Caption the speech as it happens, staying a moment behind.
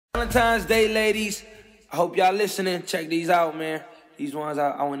Valentine's Day, ladies. I hope y'all listening. Check these out, man. These ones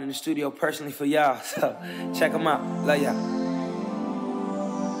I went in the studio personally for y'all, so check them out. Love y'all.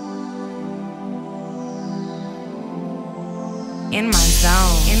 In my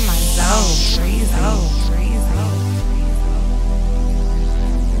zone, free zone.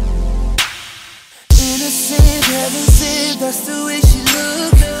 Innocent, heaven sent, that's the way she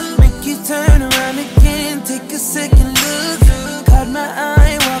look. Make you turn around again, take a second